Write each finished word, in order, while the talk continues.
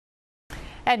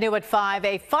And new at 5,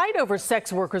 a fight over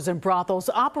sex workers in brothels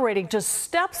operating just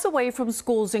steps away from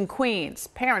schools in Queens.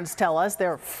 Parents tell us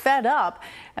they're fed up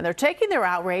and they're taking their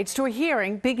outrage to a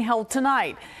hearing being held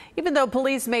tonight. Even though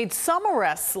police made some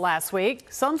arrests last week,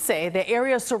 some say the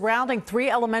area surrounding 3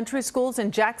 elementary schools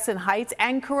in Jackson Heights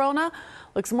and Corona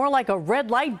looks more like a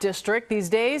red light district these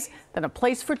days than a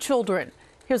place for children.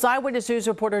 Here's Eyewitness News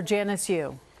reporter Janice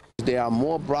Yu. There are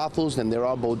more brothels than there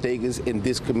are bodegas in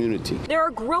this community. There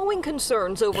are growing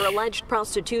concerns over alleged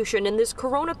prostitution in this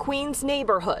Corona, Queens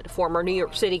neighborhood. Former New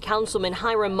York City Councilman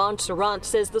Hiram Montserrat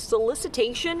says the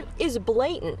solicitation is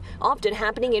blatant, often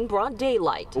happening in broad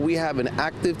daylight. We have an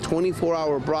active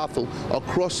 24-hour brothel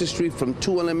across the street from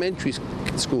 2 elementary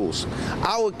schools.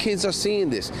 Our kids are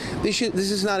seeing this. This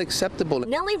is not acceptable.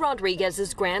 Nelly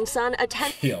Rodriguez's grandson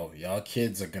attended. Yo, y'all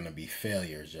kids are gonna be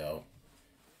failures, yo.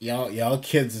 Y'all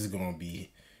kids is gonna be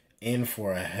in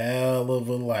for a hell of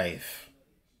a life.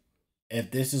 If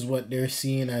this is what they're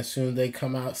seeing as soon as they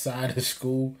come outside of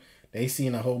school, they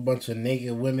seeing a whole bunch of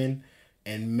naked women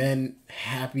and men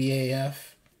happy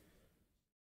AF.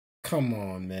 Come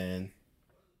on, man.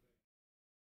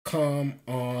 Come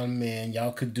on, man.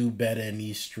 Y'all could do better in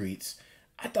these streets.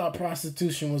 I thought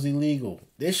prostitution was illegal.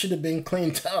 This should have been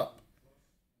cleaned up.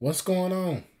 What's going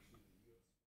on?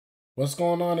 What's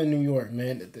going on in New York,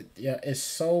 man? Yeah, it's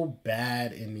so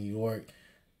bad in New York.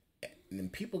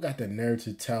 And people got the nerve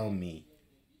to tell me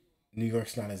New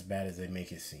York's not as bad as they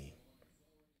make it seem.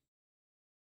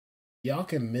 Y'all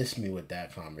can miss me with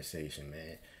that conversation,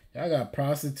 man. Y'all got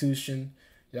prostitution.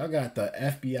 Y'all got the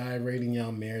FBI raiding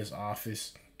y'all mayor's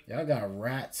office. Y'all got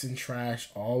rats and trash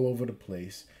all over the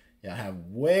place. Y'all have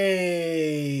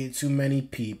way too many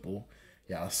people.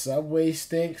 Y'all subway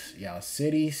stinks. Y'all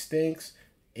city stinks.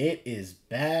 It is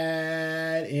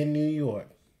bad in New York.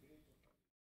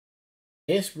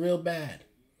 It's real bad.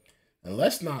 And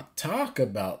let's not talk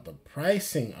about the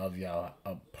pricing of y'all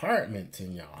apartments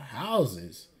and y'all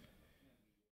houses.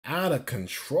 Out of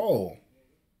control.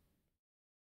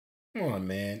 Come on,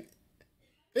 man.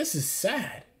 This is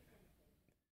sad.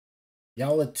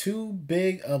 Y'all are too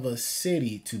big of a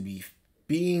city to be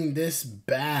being this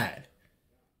bad.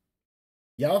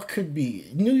 Y'all could be,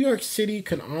 New York City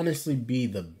could honestly be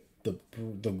the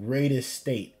greatest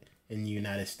state in the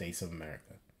United States of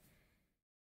America.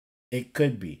 It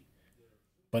could be.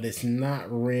 But it's not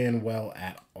ran well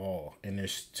at all. And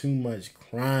there's too much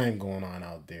crime going on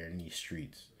out there in these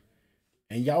streets.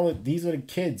 And y'all, these are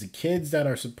the kids that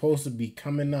are supposed to be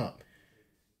coming up,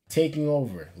 taking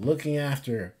over, looking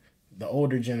after the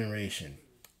older generation,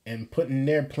 and putting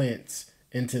their plants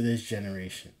into this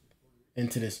generation,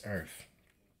 into this earth.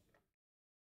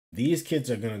 These kids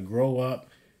are going to grow up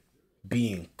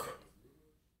being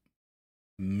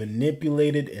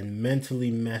manipulated and mentally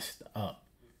messed up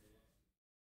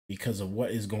because of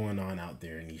what is going on out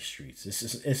there in these streets.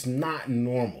 It's not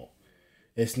normal.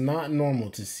 It's not normal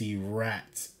to see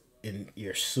rats in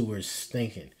your sewers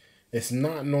stinking. It's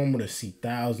not normal to see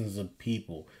thousands of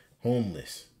people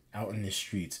homeless out in the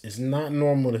streets. It's not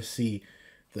normal to see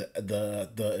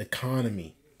the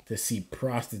economy, to see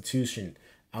prostitution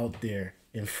out there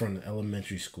in front of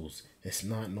elementary schools. It's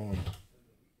not normal.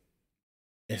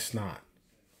 It's not.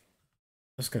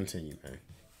 Let's continue, man.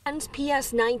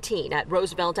 PS 19 at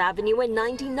Roosevelt Avenue and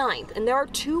 99th, and there are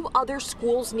 2 other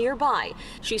schools nearby.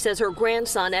 She says her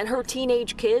grandson and her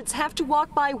teenage kids have to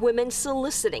walk by women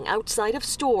soliciting outside of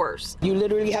stores. You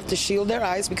literally have to shield their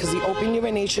eyes because the open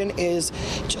urination is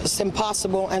just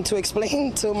impossible. And to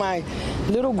explain to my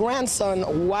little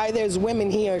grandson why there's women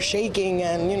here shaking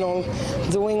and, you know,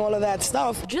 doing all of that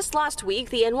stuff. Just last week,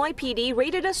 the NYPD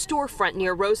raided a storefront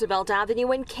near Roosevelt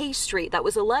Avenue and K Street that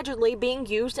was allegedly being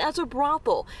used as a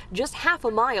brothel, just half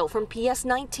a mile from PS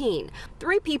 19.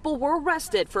 3 people were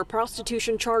arrested for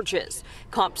prostitution charges.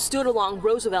 Cops stood along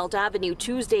Roosevelt Avenue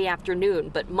Tuesday afternoon,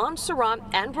 but Montserrat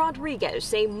and Rodriguez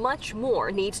say much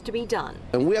more needs to be done.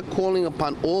 And we are calling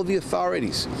upon all the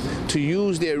authorities to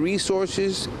use their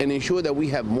resources and ensure that we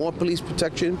have more police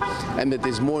protection and that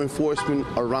there's more enforcement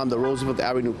around the Roosevelt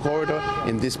Avenue corridor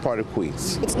in this part of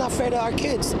Queens. It's not fair to our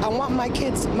kids. I want my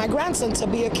kids, my grandson, to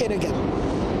be a kid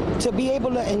again, to be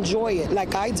able to enjoy it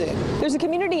like I did. There's a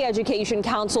community education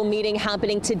council meeting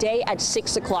happening today at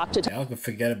 6 o'clock. Y'all can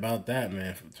forget about that,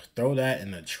 man. Throw that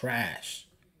in the trash.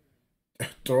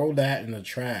 Throw that in the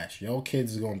trash. Your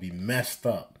kids is going to be messed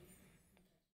up.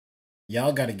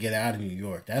 Y'all got to get out of New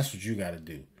York. That's what you got to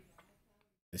do.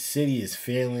 The city is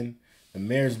failing. The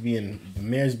mayor's being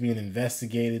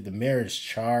investigated. The mayor is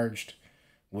charged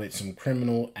with some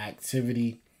criminal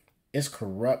activity. It's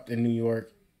corrupt in New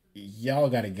York. Y'all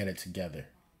got to get it together.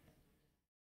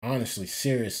 Honestly,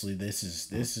 seriously, this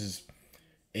is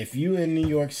If you in New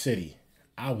York City,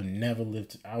 I would never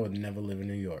live in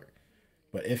New York.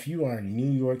 But if you are in New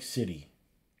York City,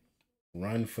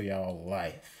 run for y'all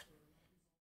life.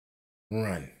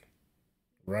 Run.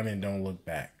 Run and don't look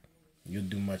back. You'll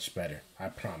do much better. I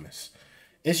promise.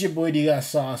 It's your boy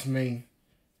Dgotsauce, man.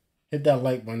 Hit that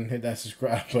like button. Hit that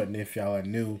subscribe button if y'all are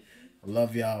new. I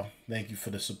love y'all. Thank you for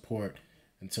the support.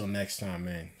 Until next time,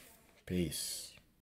 man. Peace.